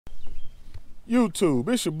YouTube,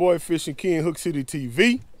 it's your boy Fishing King, Hook City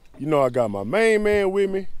TV. You know I got my main man with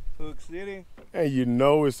me. Hook City. And you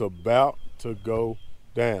know it's about to go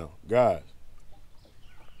down. Guys,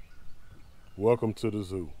 welcome to the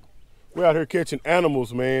zoo. We're out here catching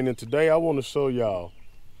animals, man, and today I want to show y'all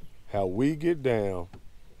how we get down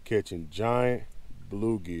catching giant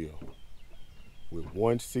bluegill with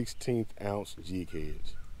 1/16 ounce jig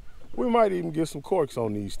heads. We might even get some corks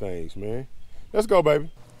on these things, man. Let's go,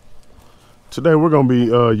 baby. Today we're gonna be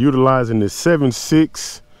utilizing this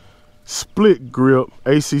 7/6 split grip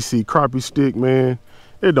ACC crappie stick, man.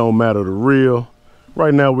 It don't matter the reel.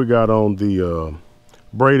 Right now we got on the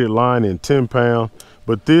braided line in 10-pound,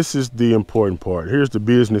 but this is the important part. Here's the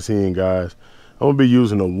business end, guys. I'm gonna be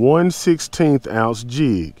using a 1/16 ounce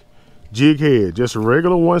jig head, just a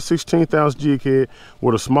regular 1/16 ounce jig head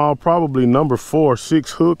with a small, probably number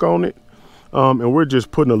 4/6 hook on it. And we're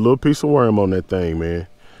just putting a little piece of worm on that thing, man.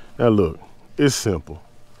 Now look, it's simple.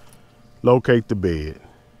 Locate the bed.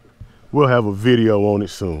 We'll have a video on it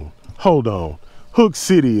soon. Hold on. Hook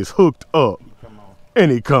City is hooked up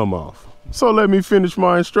and it come off. So let me finish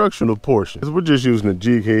my instructional portion. We're just using a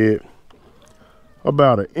jig head,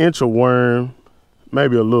 about 1 inch of worm,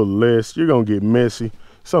 maybe a little less. You're gonna get messy.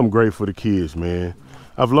 Something great for the kids, man.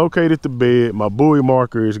 I've located the bed. My buoy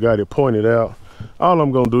marker has got it pointed out. All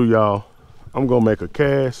I'm gonna do, y'all, I'm gonna make a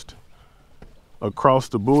cast across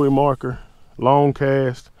the buoy marker, long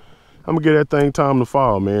cast. I'm gonna get that thing time to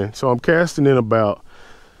fall, man. So I'm casting in about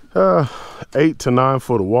 8 to 9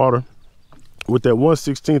 foot of water. With that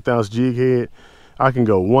 1/16 ounce jig head, I can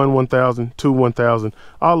go 1/1000, 2/1000,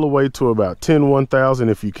 all the way to about 10/1000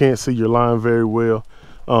 if you can't see your line very well.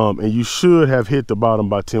 And you should have hit the bottom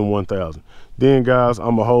by 10/1000. Then, guys,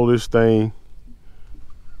 I'm gonna hold this thing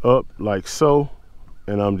up like so,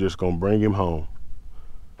 and I'm just gonna bring him home.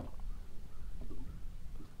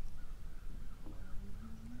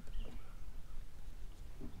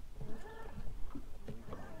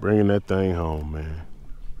 Bringing that thing home, man.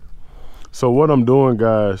 So what I'm doing,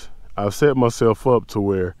 guys, I've set myself up to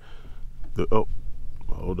where the, oh,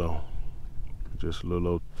 hold on. Just a little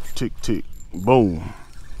old tick, tick, boom.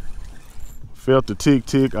 Felt the tick,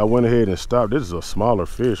 tick. I went ahead and stopped. This is a smaller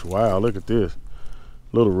fish. Wow, look at this.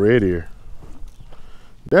 Little red ear.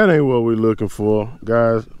 That ain't what we're looking for.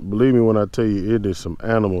 Guys, believe me when I tell you, it is some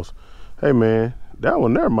animals. Hey, man, that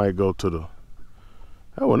one there might go to the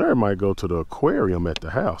aquarium at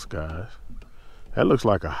the house, guys. That looks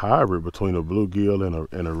like a hybrid between a bluegill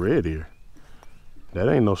and a red ear. That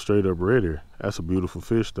ain't no straight up red ear. That's a beautiful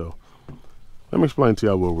fish, though. Let me explain to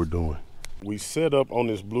y'all what we're doing. We set up on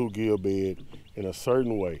this bluegill bed in a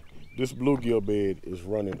certain way. This bluegill bed is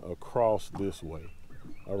running across this way.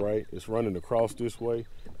 All right, it's running across this way.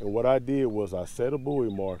 And what I did was I set a buoy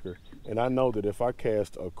marker, and I know that if I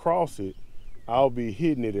cast across it, I'll be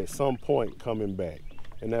hitting it at some point coming back.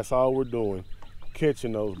 And that's all we're doing,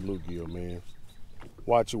 catching those bluegill, man.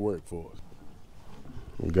 Watch it work for us.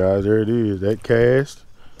 And guys, there it is, that cast.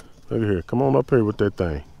 Look at here, come on up here with that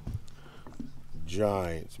thing.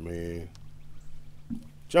 Giants, man.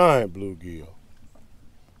 Giant bluegill.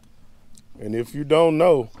 And if you don't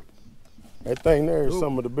know, that thing there is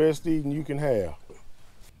some of the best eating you can have.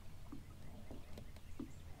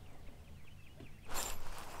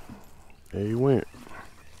 There he went.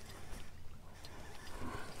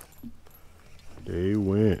 There he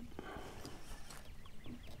went.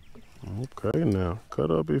 Okay, now cut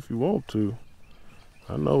up if you want to.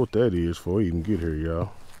 I know what that is before we even get here,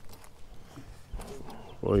 y'all.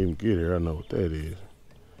 Before we even get here, I know what that is.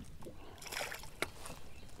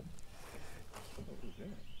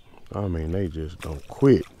 I mean, they just don't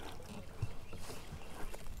quit.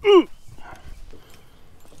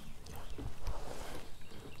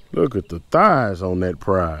 Look at the thighs on that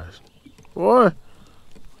prize. Boy,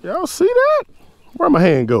 y'all see that? Where'd my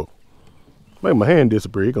hand go? Make my hand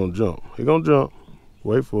disappear. He gonna jump. He gonna jump.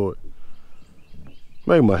 Wait for it.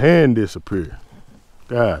 Make my hand disappear.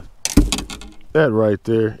 Guys, that right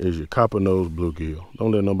there is your copper-nosed bluegill.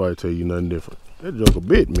 Don't let nobody tell you nothing different. That joker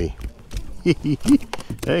bit me.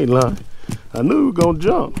 I ain't lying. I knew he was gonna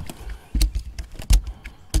jump.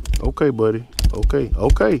 Okay, buddy. Okay,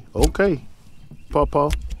 okay, okay.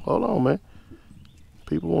 Paw, hold on, man.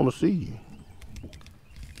 People want to see you.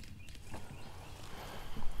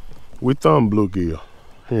 We thumb bluegill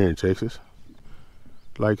here in Texas,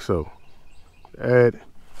 like so.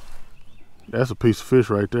 That's a piece of fish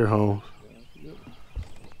right there, Holmes.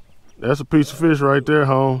 That's a piece of fish right there,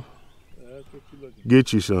 Holmes.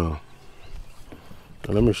 Get you some.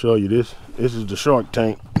 Now let me show you this. This is the shark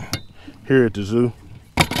tank here at the zoo.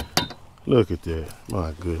 Look at that,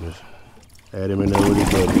 my goodness. Add him in there with his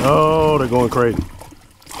buddy. Oh, they're going crazy.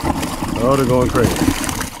 Oh, they're going crazy.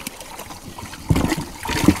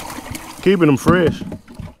 Keeping them fresh.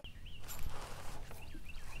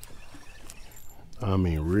 I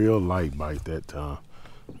mean, real light bite that time.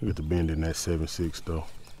 Look at the bend in that 7.6 though.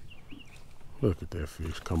 Look at that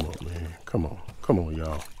fish. Come on, man. Come on. Come on,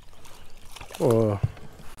 y'all.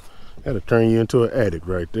 That'll turn you into an addict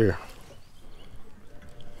right there.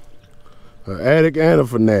 An addict and a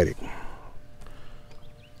fanatic.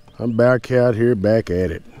 I'm back out here, back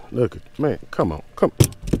at it. Look at, man, come on, come on.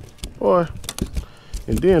 Boy.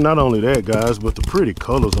 And then not only that, guys, but the pretty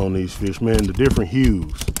colors on these fish, man, the different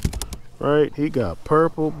hues. Right? He got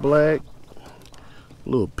purple, black,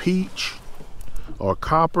 little peach, or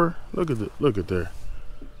copper. Look at it, look at there.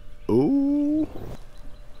 Ooh.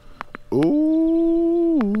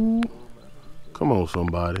 Ooh. Come on,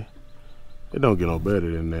 somebody. It don't get no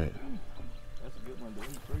better than that. That's a good one, but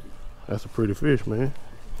he's pretty. That's a pretty fish, man.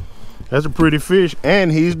 That's a pretty fish,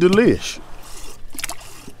 and he's delish.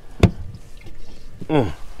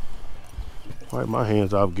 Wipe my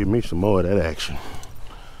hands off, give me some more of that action.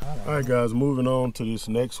 All right, guys, moving on to this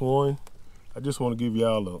next one. I just want to give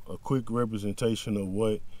y'all a quick representation of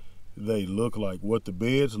what they look like, what the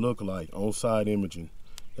beds look like on side imaging.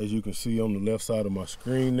 As you can see on the left side of my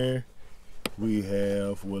screen there, we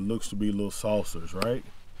have what looks to be little saucers, right?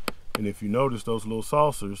 And if you notice, those little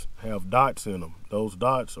saucers have dots in them. Those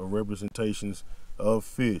dots are representations of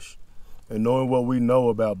fish. And knowing what we know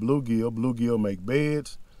about bluegill make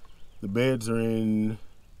beds. The beds are in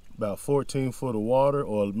about 14 foot of water,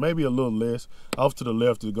 or maybe a little less. Off to the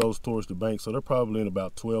left, it goes towards the bank, so they're probably in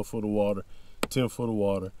about 12 foot of water, 10 foot of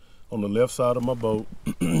water. On the left side of my boat,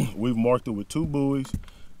 we've marked it with 2 buoys,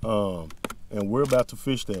 and we're about to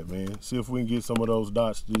fish that, man. See if we can get some of those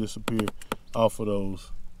dots to disappear off of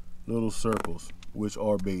those little circles, which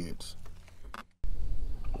are beds.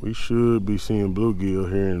 We should be seeing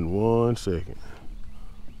bluegill here in 1 second.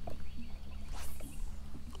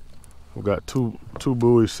 We've got two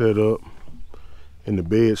buoys set up, and the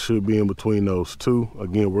bed should be in between those 2.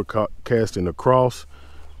 Again, we're casting across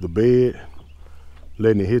the bed,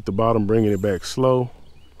 letting it hit the bottom, bringing it back slow.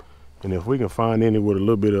 And if we can find any with a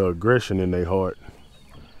little bit of aggression in their heart,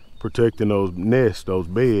 protecting those nests, those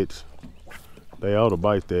beds, they ought to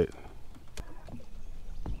bite that.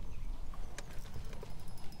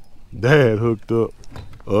 Dad hooked up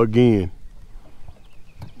again,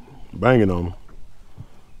 banging on him.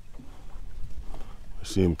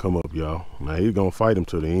 Let's see him come up, y'all. Now he's gonna fight him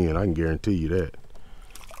to the end. I can guarantee you that.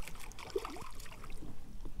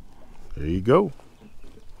 There you go.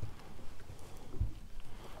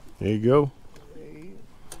 There you go.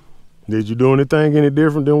 Did you do anything any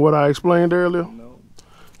different than what I explained earlier? No.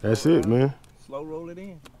 That's it, man. Slow roll it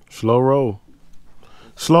in. Slow roll.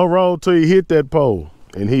 Slow roll till you hit that pole.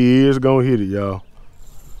 And he is gonna hit it, y'all.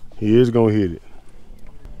 He is gonna hit it.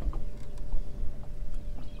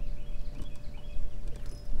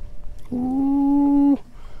 Ooh.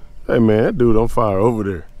 Hey man, that dude on fire over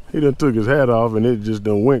there. He done took his hat off and it just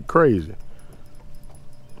done went crazy.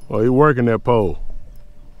 Oh, he working that pole.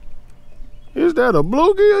 Is that a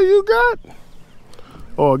bluegill you got?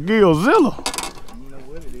 Or a gillzilla? You know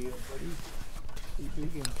what it is, but he's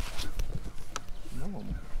big and normal.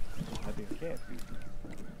 I think catfish.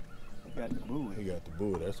 He got the buoy. He got the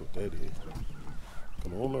buoy, that's what that is.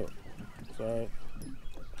 Come on up. It's all right.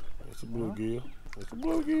 That's a bluegill. That's a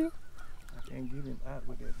bluegill. I can't get him out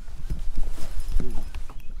with that buoy.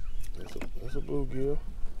 That's a bluegill.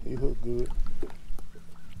 He hooked good.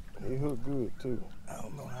 He hooked good too. I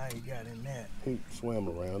don't know how he got in that. He swam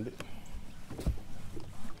around it.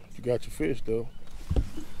 You got your fish though.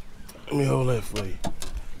 Let me hold that for you.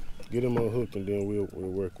 Get him unhooked and then we'll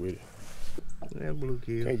work with it. That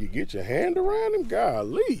bluegill. Can you get your hand around him?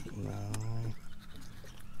 Golly. No.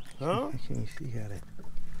 Huh? I can't see how that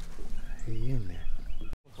he in there.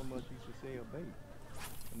 So much he should sell bait.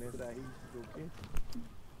 And that's how he used to go catch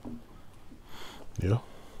it. Yeah.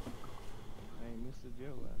 I ain't Mr.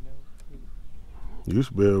 Joe, I never. You used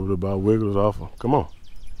to be able to buy wigglers off of, come on.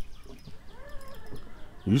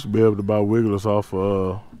 You used to be able to buy wigglers off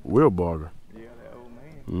of Will Barger. Yeah, that old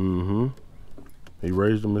man. Mm-hmm. He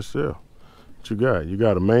raised them himself. What you got? You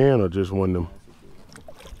got a man or just one of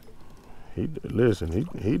them? Listen,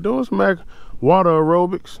 he doing some water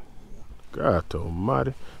aerobics. God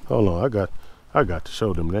almighty. Hold on, I got to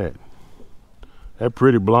show them that. That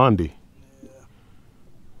pretty blondie.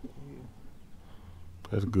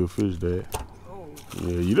 That's a good fish, Dad.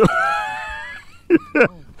 Yeah, you don't.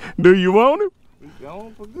 Do you want him? He's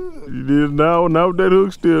gone for good. You did now that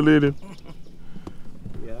hook's still in him.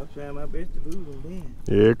 Yeah, trying my best to lose them then.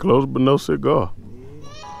 Yeah, close but no cigar.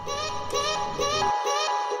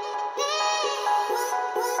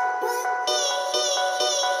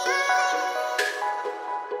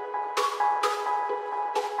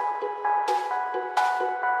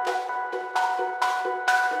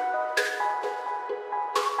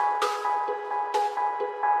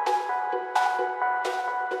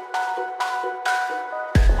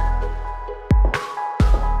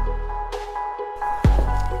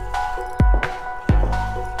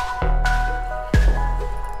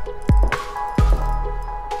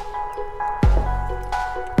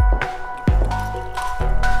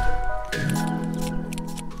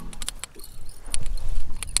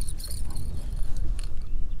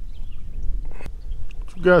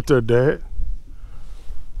 Got there, Dad.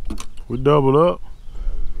 We doubled up.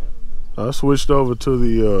 I switched over to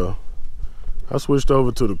the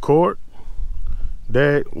court.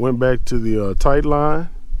 Dad went back to the tight line,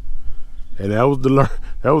 and that was the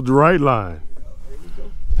right line.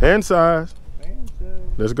 Hand size.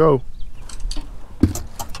 Let's go.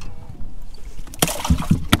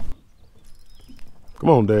 Come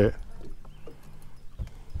on, Dad.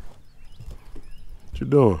 What you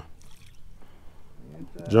doing?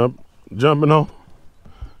 Jumping on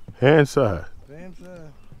hand side. Hand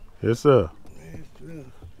side. Yes, sir.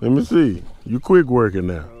 Let me see. You quick working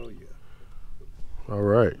now. Oh yeah. All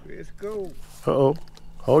right. Let's go. Uh-oh.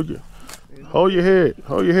 Hold your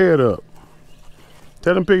head up.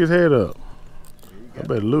 Tell him pick his head up. I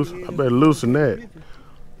better loosen that.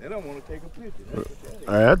 They don't want to take a picture.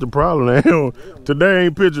 That's the problem. Today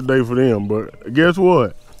ain't picture day for them, but guess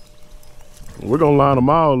what? We're gonna line them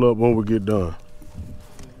all up when we get done.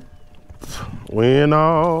 Win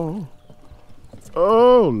all.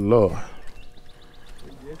 Oh Lord.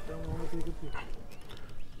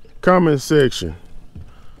 Comment section.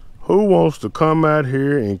 Who wants to come out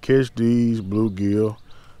here and catch these bluegill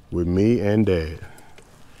with me and Dad?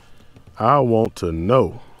 I want to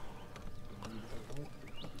know.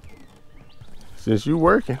 Since you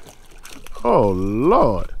working. Oh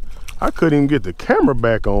Lord. I couldn't even get the camera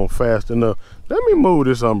back on fast enough. Let me move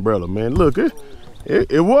this umbrella, man. Look,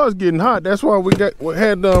 it was getting hot. That's why we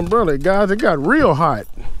had the umbrella, guys. It got real hot,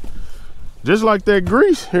 just like that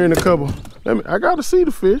grease here in a couple. I gotta see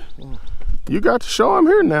the fish. You got to show him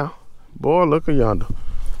here now, boy. Look at yonder.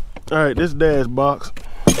 All right, this Dad's box,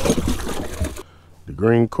 the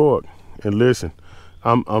green cork. And listen,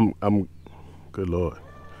 I'm good Lord,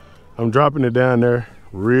 I'm dropping it down there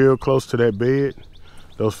real close to that bed.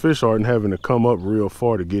 Those fish aren't having to come up real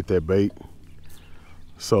far to get that bait.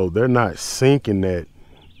 So they're not sinking that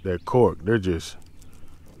cork. They're just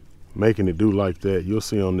making it do like that. You'll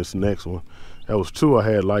see on this next one. That was two I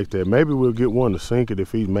had like that. Maybe we'll get one to sink it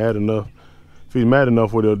if he's mad enough. If he's mad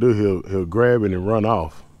enough, what he'll do, he'll grab it and run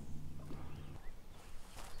off.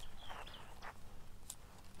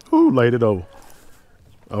 Who laid it over?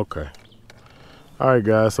 Okay. All right,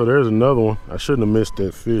 guys, so there's another one. I shouldn't have missed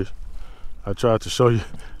that fish. I tried to show you.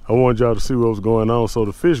 I wanted y'all to see what was going on. So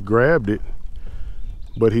the fish grabbed it,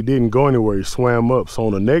 but he didn't go anywhere. He swam up. So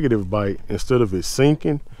on a negative bite, instead of it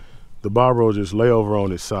sinking, the bobber just lay over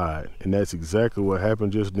on its side. And that's exactly what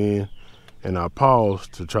happened just then. And I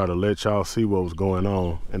paused to try to let y'all see what was going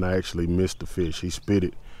on, and I actually missed the fish. He spit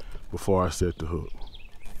it before I set the hook.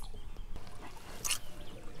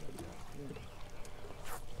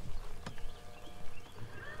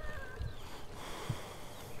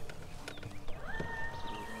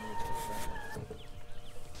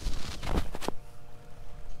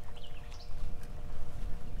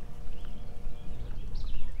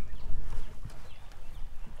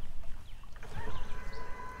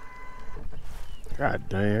 God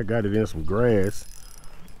dang, I got it in some grass.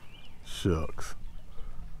 Shucks.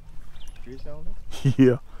 Fish on it?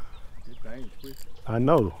 Yeah. This thing's quick. I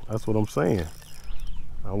know, that's what I'm saying.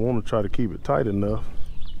 I want to try to keep it tight enough.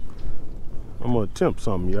 I'm gonna attempt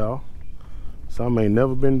something, y'all. Something ain't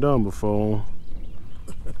never been done before.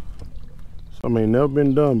 Something ain't never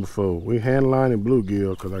been done before. We hand lining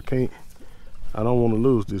bluegill because I don't want to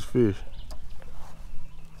lose this fish.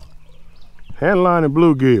 Hand lining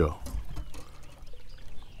bluegill.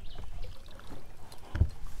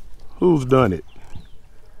 Who's done it?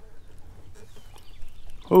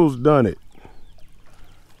 Who's done it?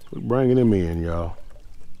 We're bringing him in, y'all.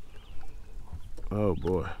 Oh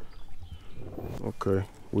boy. Okay,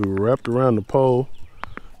 we were wrapped around the pole.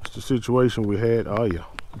 It's the situation we had. Oh yeah.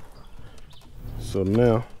 So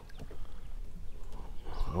now,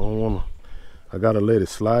 I gotta let it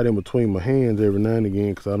slide in between my hands every now and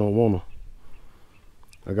again because I don't wanna.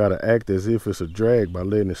 I gotta act as if it's a drag by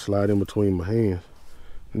letting it slide in between my hands.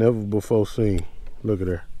 Never before seen. Look at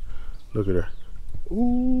her. Look at her.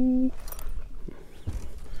 Ooh.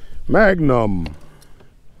 Magnum.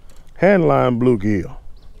 Handline bluegill.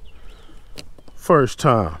 First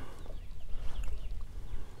time.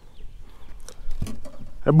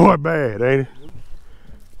 That boy bad, ain't he?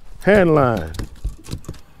 Handline.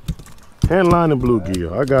 Handline and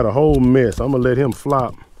bluegill. I got a whole mess. I'm gonna let him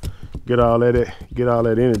flop. Get all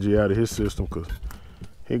that energy out of his system, cause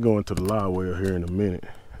he going to the live well here in a minute.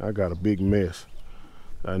 I got a big mess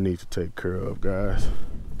I need to take care of, guys.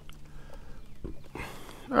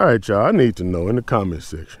 All right, y'all, I need to know in the comment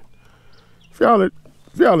section if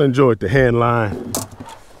y'all enjoyed the handline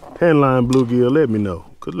bluegill, let me know.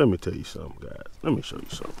 Cause let me tell you something, guys. Let me show you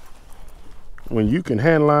something. When you can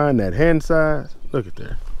handline that hand size, look at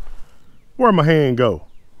there. Where my hand go?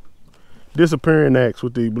 Disappearing acts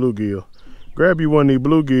with these bluegill. Grab you one of these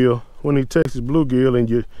bluegill, one of these Texas bluegill, and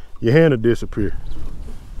your hand will disappear.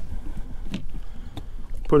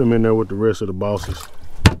 Put them in there with the rest of the bosses.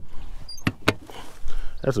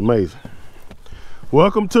 That's amazing.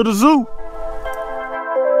 Welcome to the zoo.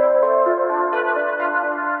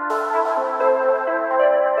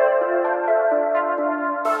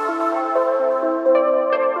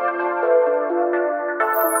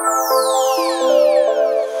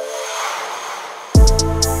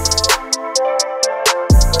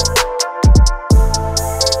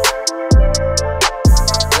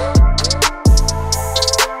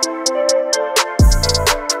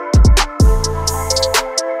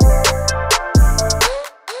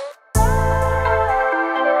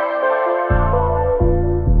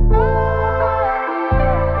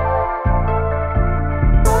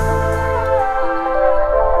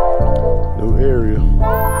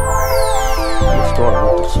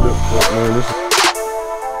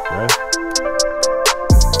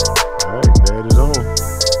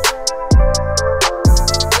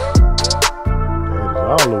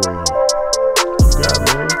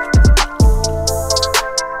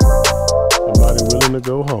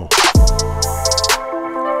 Go home.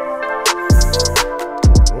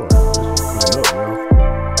 Boy, this one cutting up now.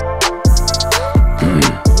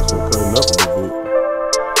 This one cutting up a little bit.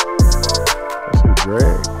 That's a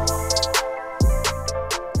drag.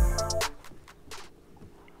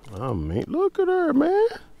 I mean, look at her, man.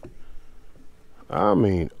 I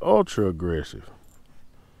mean, ultra aggressive.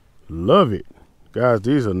 Love it. Guys,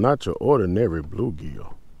 these are not your ordinary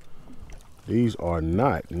bluegill. These are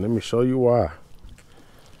not. And let me show you why.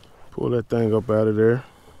 Pull that thing up out of there.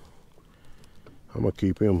 I'm gonna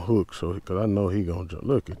keep him hooked cause I know he gonna jump.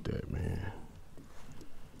 Look at that, man.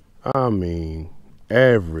 I mean,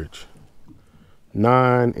 average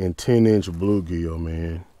 9 and 10-inch bluegill,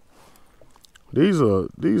 man. These are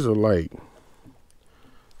like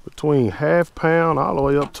between ½ pound all the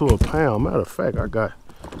way up to a pound. Matter of fact, I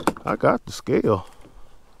got the scale.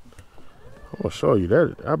 I'm gonna show you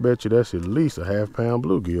that. I bet you that's at least a ½ pound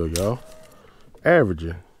bluegill, y'all.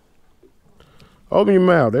 Averaging. Open your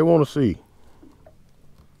mouth, they want to see.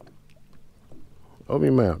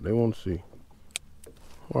 Open your mouth, they want to see.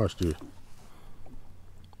 Watch this.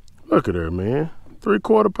 Look at her, man.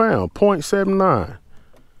 3/4 pound, 0.79.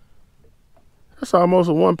 That's almost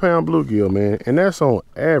a 1 pound bluegill, man. And that's on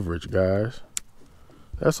average, guys.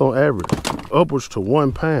 That's on average. Upwards to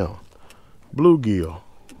 1 pound. Bluegill.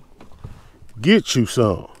 Get you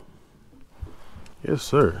some. Yes,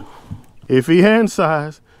 sir. If he hand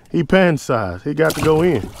size, he pan size. He got to go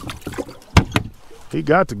in. He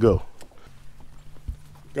got to go.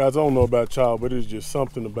 Guys, I don't know about y'all, but it's just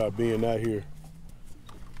something about being out here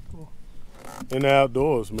in the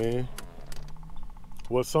outdoors, man.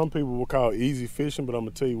 What some people will call easy fishing, but I'm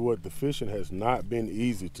gonna tell you what, the fishing has not been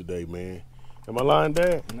easy today, man. Am I lying,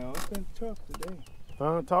 Dad? No, it's been tough today.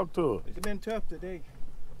 Huh? Talk to her. It's been tough today.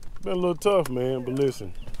 It's been a little tough, man, but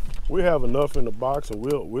listen. We have enough in the box, and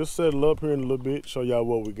we'll settle up here in a little bit, show y'all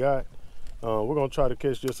what we got. We're gonna try to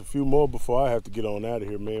catch just a few more before I have to get on out of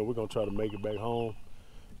here, man. We're gonna try to make it back home.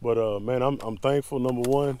 But man, I'm thankful, number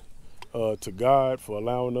one, to God for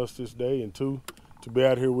allowing us this day, and two, to be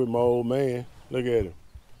out here with my old man. Look at him.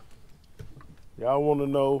 Y'all want to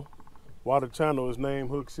know why the channel is named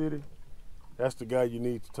Hook City? That's the guy you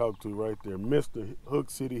need to talk to right there, Mr. Hook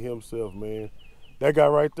City himself, man. That guy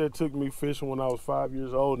right there took me fishing when I was 5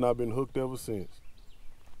 years old, and I've been hooked ever since.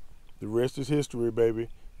 The rest is history, baby.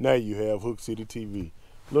 Now you have Hook City TV.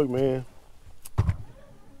 Look, man,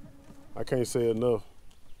 I can't say enough.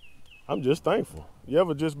 I'm just thankful. You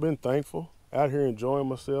ever just been thankful? Out here enjoying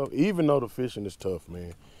myself, even though the fishing is tough,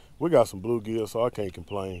 man. We got some bluegill, so I can't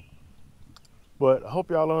complain. But I hope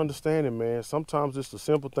y'all are understanding, man. Sometimes it's the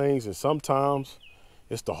simple things, and sometimes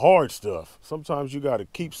it's the hard stuff. Sometimes you got to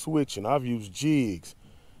keep switching. I've used jigs.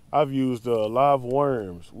 I've used live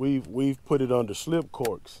worms. We've put it under slip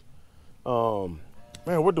corks.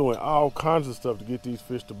 Man, we're doing all kinds of stuff to get these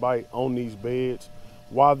fish to bite on these beds.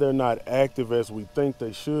 Why they're not active as we think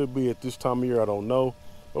they should be at this time of year, I don't know.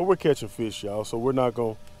 But we're catching fish, y'all, so we're not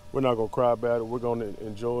gonna cry about it. We're gonna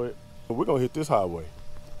enjoy it. We're gonna hit this highway.